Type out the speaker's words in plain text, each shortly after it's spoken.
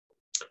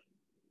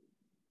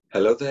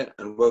Hello there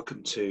and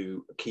welcome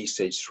to Key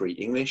Stage 3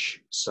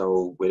 English.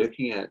 So we're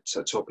looking at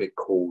a topic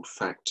called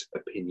fact,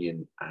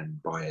 opinion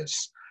and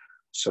bias.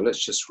 So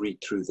let's just read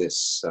through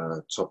this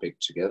topic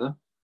together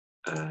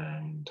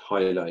and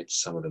highlight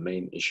some of the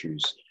main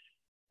issues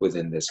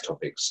within this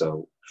topic.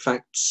 So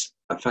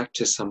a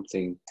fact is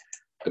something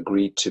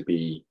agreed to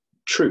be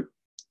true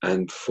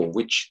and for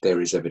which there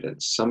is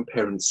evidence. Some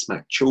parents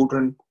smack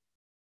children.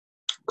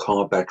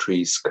 Car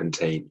batteries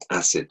contain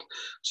acid.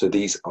 So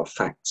these are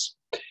facts.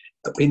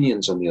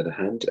 Opinions, on the other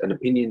hand, an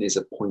opinion is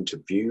a point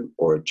of view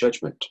or a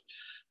judgment.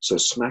 So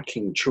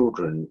smacking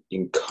children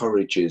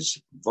encourages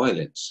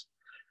violence.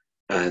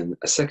 And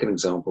a second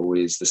example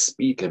is the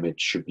speed limit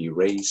should be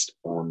raised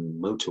on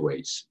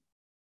motorways.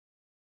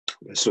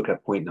 Let's look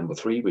at point number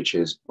 3, which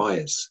is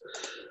bias.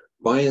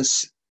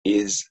 Bias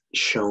is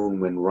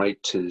shown when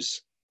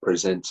writers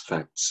present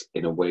facts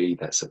in a way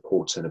that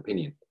supports an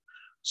opinion.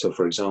 So,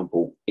 for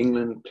example,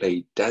 England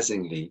played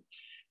dazzlingly,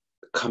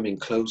 coming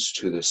close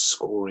to the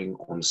scoring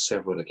on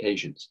several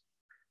occasions.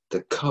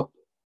 The cup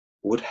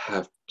would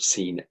have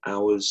seen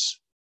ours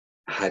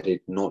had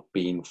it not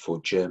been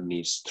for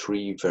Germany's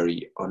 3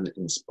 very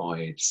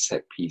uninspired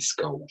set-piece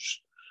goals.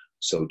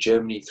 So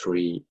Germany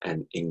 3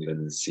 and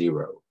England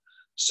 0.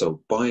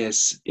 So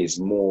bias is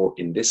more,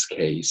 in this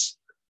case,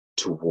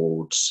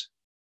 towards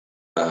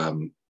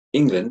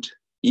England,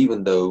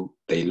 even though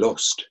they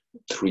lost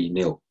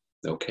 3-0.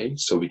 Okay,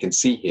 so we can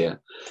see here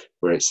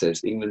where it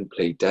says England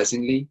played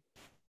dazzlingly,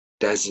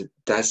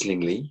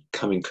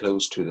 coming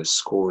close to the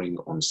scoring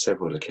on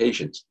several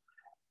occasions.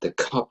 The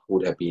cup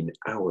would have been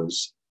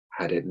ours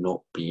had it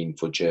not been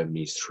for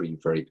Germany's 3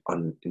 very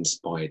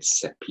uninspired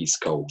set-piece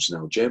goals.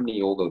 Now,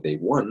 Germany, although they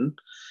won,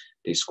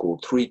 they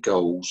scored 3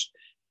 goals.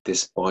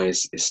 This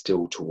bias is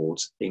still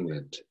towards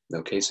England.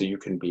 Okay, so you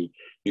can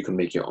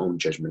make your own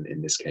judgment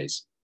in this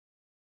case.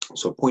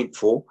 So point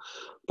 4,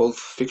 both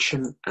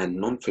fiction and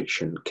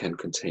non-fiction can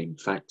contain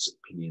facts,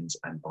 opinions,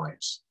 and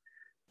bias.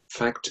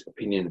 Fact,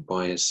 opinion,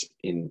 bias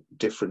in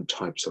different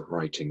types of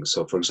writing.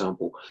 So, for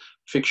example,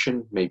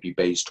 fiction may be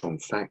based on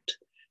fact.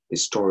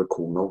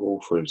 Historical novel,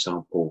 for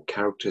example,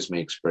 characters may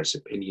express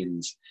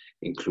opinions,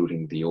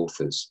 including the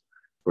authors,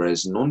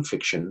 whereas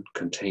non-fiction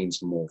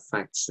contains more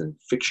facts than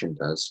fiction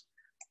does,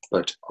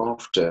 but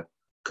after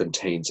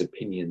contains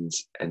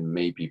opinions and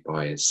may be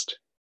biased.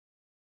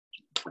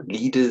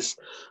 Leaders,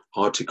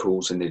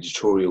 articles, and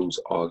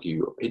editorials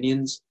argue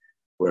opinions,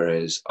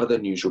 whereas other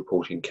news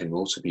reporting can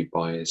also be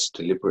biased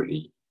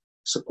deliberately,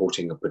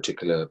 supporting a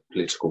particular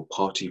political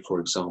party,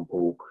 for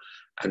example,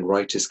 and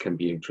writers can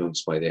be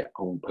influenced by their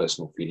own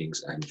personal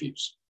feelings and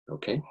views.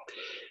 Okay,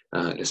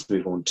 let's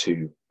move on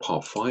to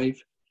part 5.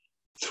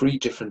 3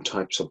 different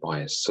types of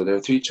bias. So there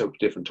are 3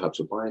 different types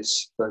of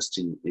bias.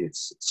 Firstly,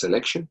 it's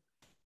selection,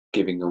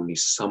 giving only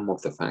some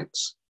of the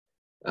facts.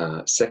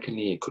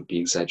 Secondly, it could be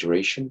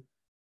exaggeration,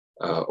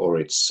 or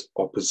its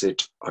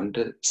opposite,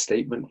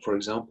 understatement, for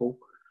example.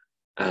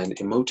 And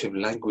emotive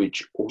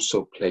language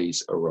also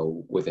plays a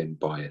role within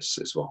bias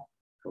as well.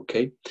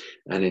 Okay,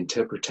 and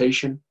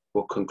interpretation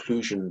or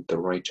conclusion the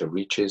writer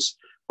reaches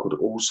could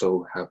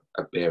also have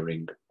a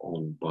bearing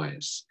on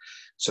bias.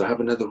 So have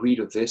another read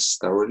of this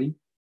thoroughly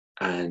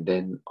and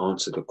then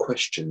answer the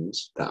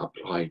questions that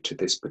apply to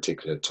this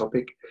particular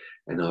topic.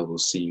 And I will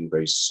see you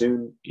very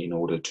soon in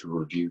order to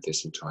review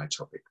this entire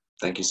topic.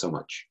 Thank you so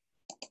much.